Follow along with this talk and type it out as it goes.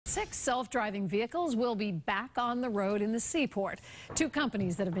6 self-driving vehicles will be back on the road in the Seaport. 2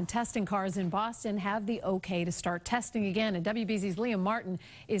 companies that have been testing cars in Boston have the okay to start testing again. And WBZ's Liam Martin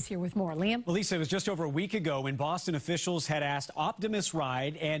is here with more. Liam? Well, Lisa, it was just over a week ago when Boston officials had asked Optimus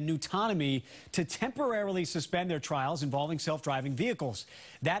Ride and Nutonomy to temporarily suspend their trials involving self-driving vehicles.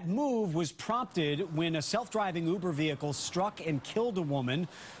 That move was prompted when a self-driving Uber vehicle struck and killed a woman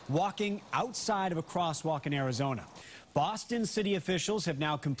walking outside of a crosswalk in Arizona. Boston city officials have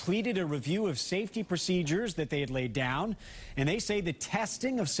now completed a review of safety procedures that they had laid down, and they say the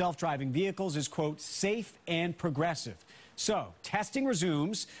testing of self-driving vehicles is, quote, safe and progressive. So, testing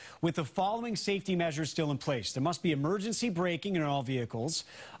resumes with the following safety measures still in place. There must be emergency braking in all vehicles.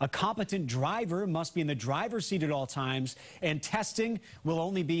 A competent driver must be in the driver's seat at all times, and testing will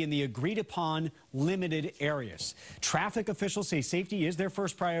only be in the agreed-upon limited areas. Traffic officials say safety is their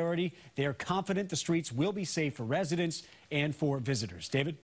first priority. They are confident the streets will be safe for residents and for visitors. David?